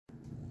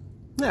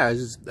Yeah, I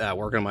was just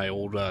working on my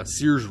old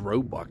Sears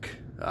Roebuck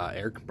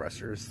air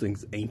compressor. This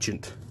thing's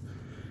ancient.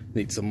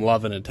 Needs some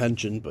love and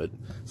attention, but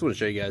I just want to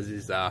show you guys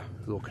these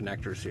little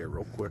connectors here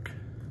real quick.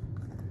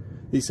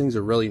 These things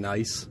are really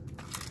nice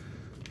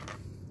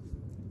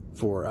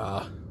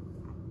for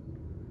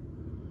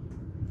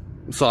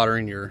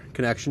soldering your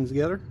connections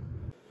together.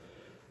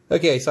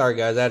 Okay, sorry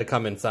guys, I had to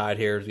come inside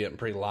here. It's getting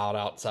pretty loud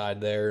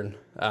outside there, and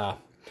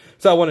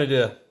so I wanted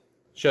to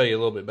show you a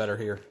little bit better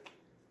here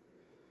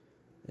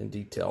in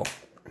detail.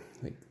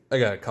 I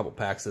got a couple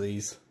packs of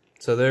these.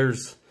 So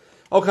there's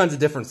all kinds of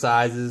different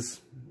sizes.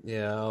 You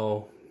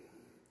know,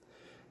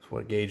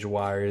 what gauge of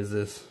wire is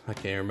this? I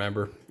can't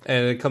remember.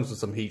 And it comes with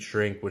some heat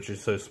shrink, which is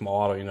so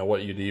small, I don't even know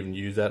what you'd even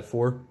use that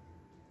for.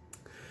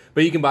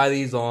 But you can buy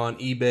these on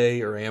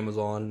eBay or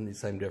Amazon, the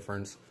same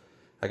difference.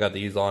 I got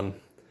these on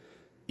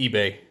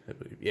eBay.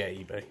 Yeah,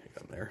 eBay. I got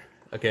them there.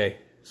 Okay,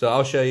 so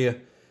I'll show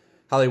you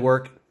how they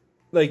work.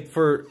 Like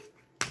for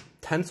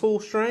tensile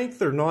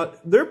strength,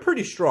 they're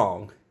pretty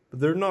strong,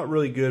 but they're not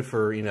really good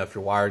for, you know, if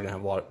your wire's gonna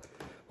have a lot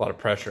of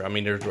pressure. I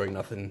mean, there's really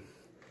nothing,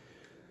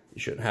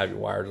 you shouldn't have your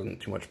wires under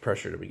too much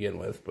pressure to begin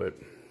with, but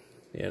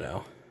you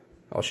know,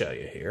 I'll show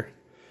you here.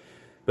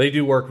 But they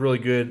do work really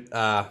good.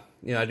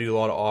 You know, I do a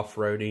lot of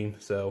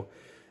off-roading, so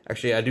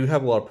actually I do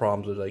have a lot of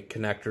problems with like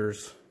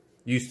connectors.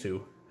 Used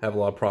to have a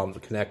lot of problems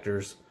with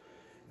connectors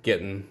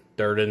getting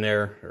dirt in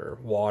there or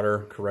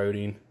water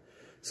corroding.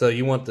 So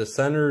you want the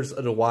centers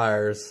of the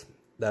wires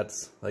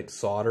that's like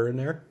solder in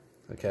there.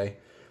 Okay,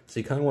 so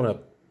you kind of want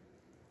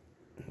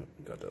to,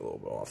 got that little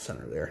bit off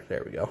center there.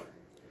 There we go.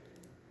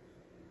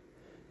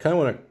 Kind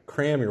of want to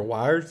cram your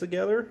wires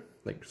together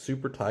like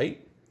super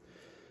tight.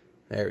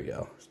 There we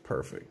go. It's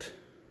perfect.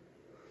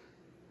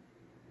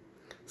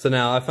 So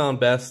now I found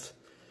best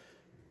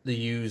to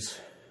use,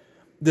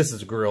 this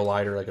is a grill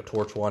lighter, like a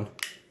torch one.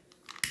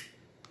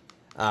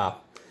 I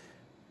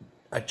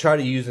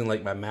tried using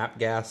like my MAP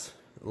gas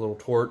little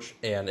torch,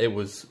 and it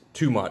was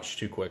too much,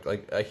 too quick.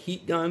 Like a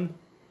heat gun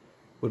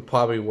would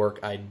probably work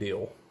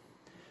ideal.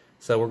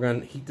 So we're going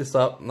to heat this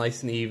up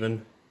nice and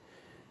even.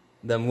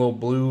 Them little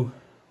blue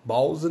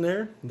balls in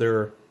there,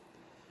 they're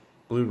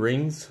blue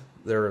rings.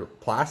 They're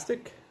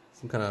plastic,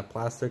 some kind of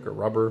plastic or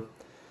rubber.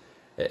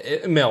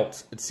 It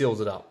melts, it seals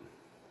it up.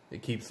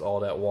 It keeps all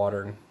that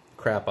water and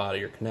crap out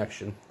of your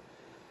connection.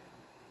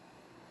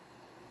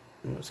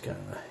 And just kind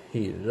of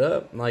heat it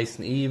up nice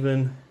and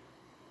even.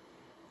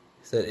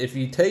 Said if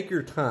you take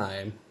your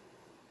time,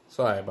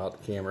 sorry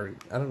about the camera,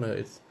 I don't know,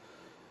 it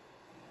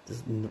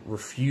just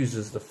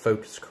refuses to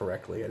focus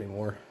correctly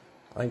anymore.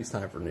 I think it's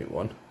time for a new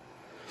one.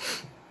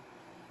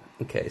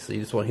 Okay, so you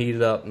just want to heat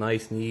it up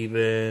nice and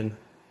even,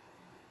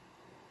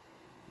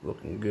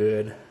 looking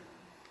good.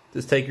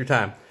 Just take your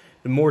time.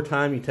 The more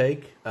time you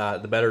take,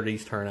 the better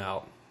these turn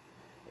out.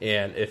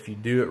 And if you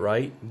do it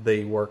right,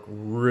 they work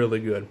really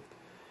good.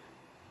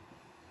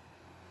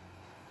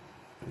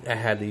 I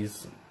had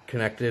these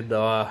connected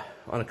on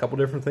a couple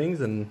different things,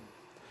 and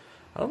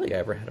I don't think I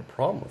ever had a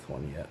problem with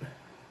one yet.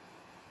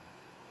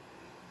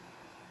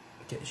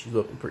 Okay, she's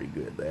looking pretty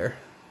good there.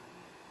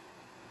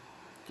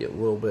 Get a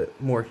little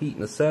bit more heat in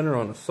the center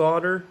on the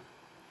solder.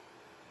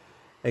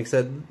 Like I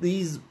said,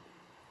 these,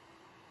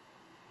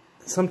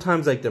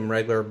 sometimes like them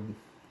regular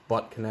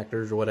butt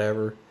connectors or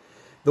whatever,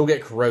 they'll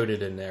get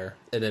corroded in there,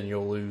 and then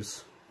you'll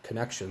lose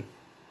connection.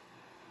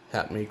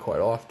 Happen to me quite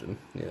often,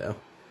 you know.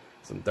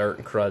 Some dirt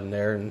and crud in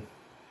there, and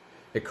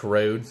it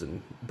corrodes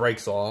and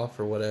breaks off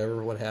or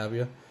whatever, what have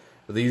you.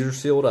 But these are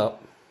sealed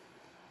up.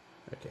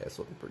 Okay, it's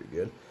looking pretty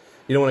good.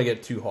 You don't want to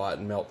get too hot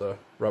and melt the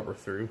rubber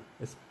through.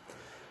 It's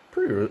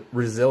pretty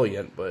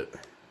resilient, but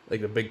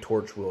like a big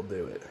torch will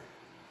do it.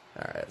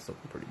 Alright, it's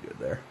looking pretty good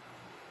there.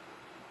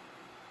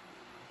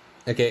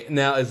 Okay,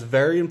 now it's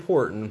very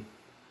important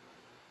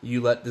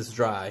you let this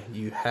dry.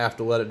 You have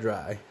to let it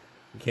dry.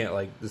 You can't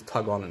like just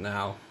tug on it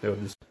now.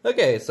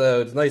 Okay, so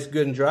it's nice,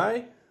 good, and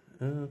dry.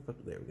 There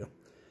we go.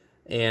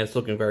 And it's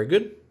looking very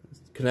good.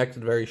 It's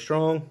connected very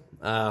strong.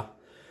 Let's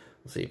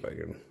see if I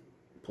can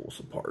pull this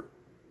apart.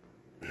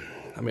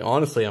 I mean,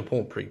 honestly, I'm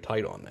pulling pretty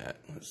tight on that.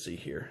 Let's see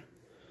here.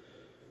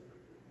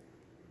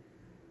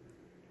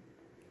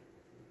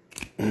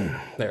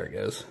 There it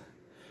goes.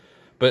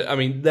 But, I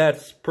mean,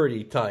 that's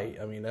pretty tight.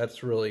 I mean,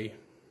 that's really,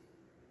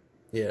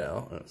 you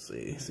know, let's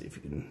see if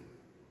you can.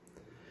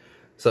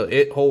 So,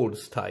 it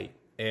holds tight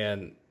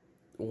and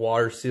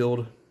water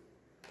sealed.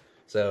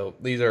 So,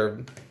 these are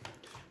a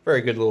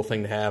very good little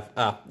thing to have.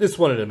 Just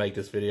wanted to make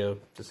this video,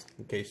 just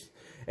in case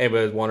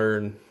anybody's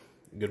wondering,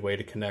 a good way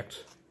to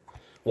connect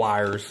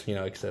wires. You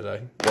know, like I said,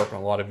 I work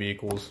on a lot of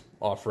vehicles,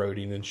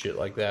 off-roading and shit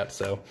like that.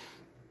 So,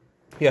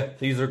 yeah,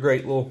 these are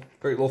great little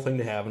thing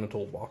to have in a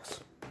toolbox.